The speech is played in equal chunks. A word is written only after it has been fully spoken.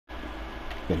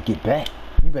Better get back.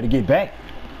 You better get back.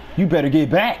 You better get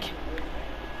back.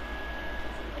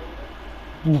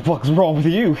 What the fuck's wrong with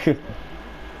you?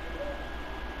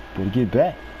 Better get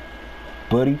back,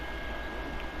 buddy.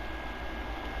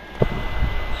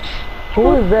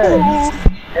 Who is that?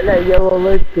 And that yellow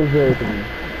light conversion.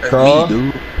 Carl?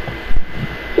 Dude.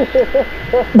 You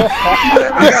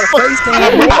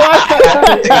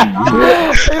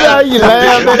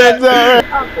laugh at that time.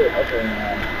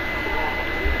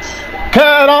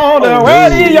 Cut on the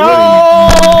radio.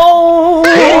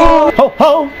 Ho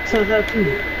ho.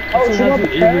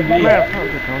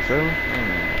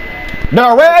 The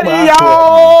radio.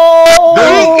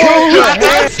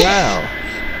 Wow.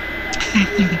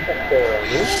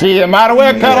 See, you might as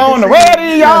well cut on the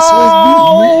radio.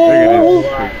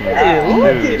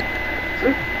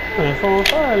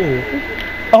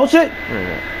 Oh shit.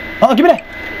 Oh, give me that.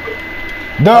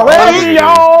 The radio.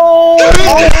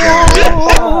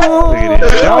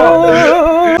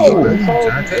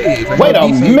 Wait a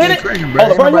minute. Oh,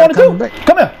 LeBron, you want it too?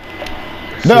 Come here.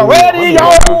 The radio.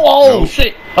 Oh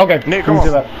shit. Okay, Nick, come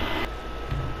on.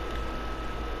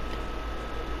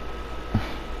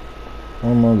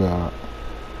 Oh my god.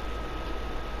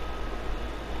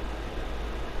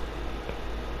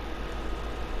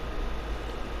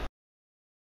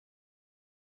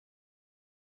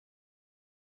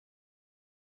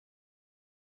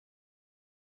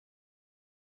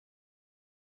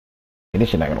 This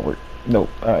shit not gonna work. Nope.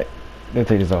 Alright. Let's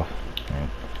take this off. Right.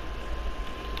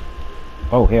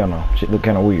 Oh hell no. Shit look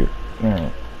kinda weird.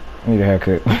 Alright. I need a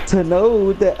haircut. To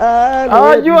know that I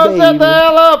oh, you upset the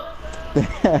hell up!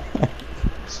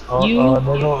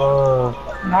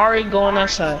 Mari going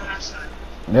outside.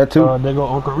 That too? They go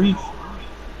Uncle Reef.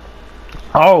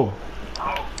 Oh!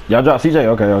 Y'all drop CJ?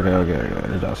 Okay.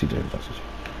 They drop CJ.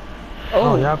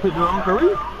 Oh, y'all picked the Uncle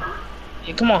Reef?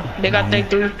 Yeah, come on. They got they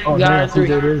three. Oh, We got our three.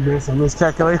 there's been some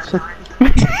miscalculation.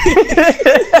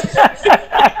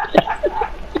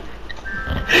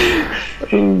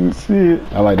 Oh shit.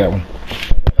 I like that one.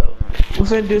 We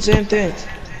finna do the same thing.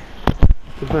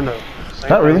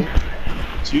 Not really.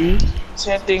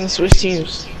 Same thing, switch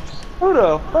teams. Who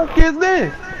the fuck is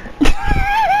this?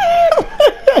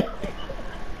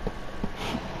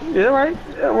 Yeah, right.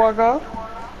 Yeah, walk off.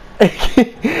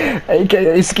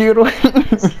 AKA Skittle.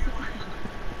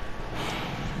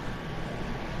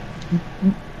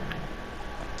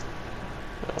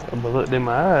 I'm gonna look in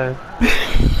my eyes.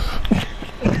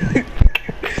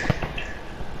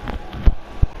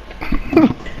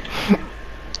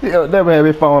 Yo, never had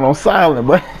me phone on silent,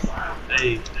 but.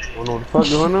 Hey, don't know what the fuck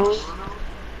going on?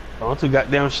 Don't too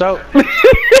goddamn shout. I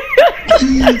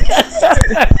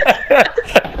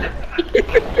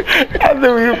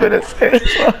knew you were finna say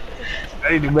something.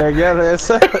 Hey, the man got that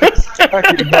sound. I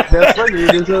could have got that funny in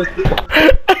this house.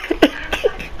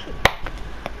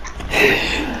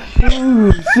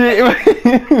 Shit.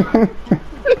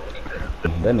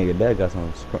 That nigga dad got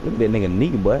some. Look at that nigga knee,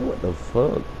 boy. What the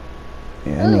fuck?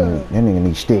 Yeah, that nigga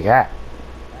need to stick out.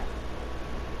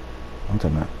 I'm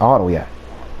talking about all the way out.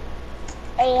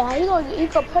 Hey, how you gonna? He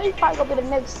probably gonna be the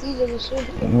next season and shit.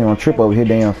 You don't trip over his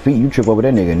damn feet. You trip over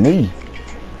that nigga knee.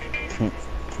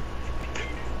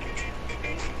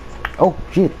 Oh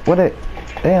shit! What that?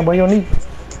 Damn, boy, your knee.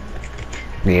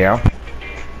 Yeah.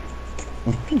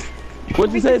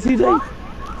 What'd you say, CJ?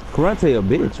 Karate a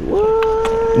bitch.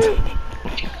 What?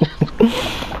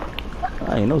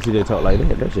 I ain't know CJ talk like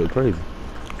that. That shit crazy.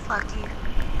 Fuck you.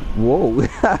 Whoa.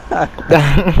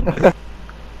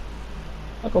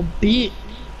 Fuck a beat.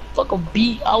 Fuck a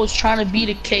beat. I was trying to beat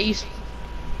a case.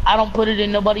 I don't put it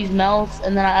in nobody's mouth,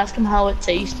 and then I ask him how it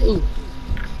tastes. Ooh.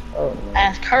 Oh, no.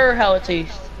 Ask her how it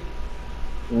tastes.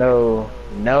 No.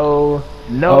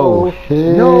 Oh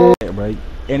shit. No. Yeah, right.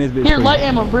 And this bitch. Here, crazy. light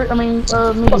ammo, Brit. I mean,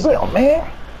 What's up, man?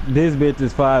 This bitch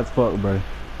is fire as fuck, bro.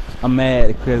 I'm mad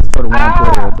because it's for the wrong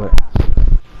player, but.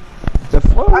 The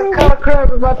fuck? I caught a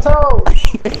crab in my toe.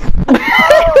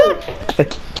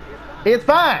 It's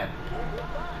fine.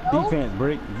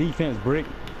 Defense brick.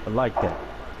 I like that.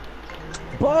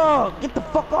 Bug, get the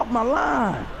fuck off my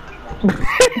line.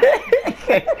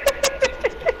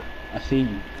 I see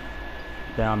you.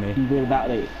 Down there. You good about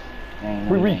that? I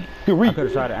could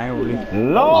have shot it. I ain't really.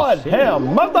 Lord, hell,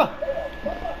 mother.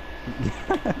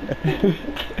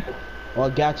 Oh, I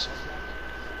got you.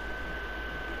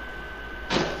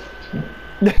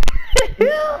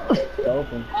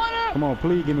 Come on,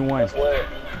 please give me one.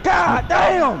 God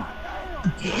damn!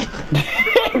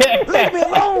 Leave me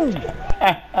alone!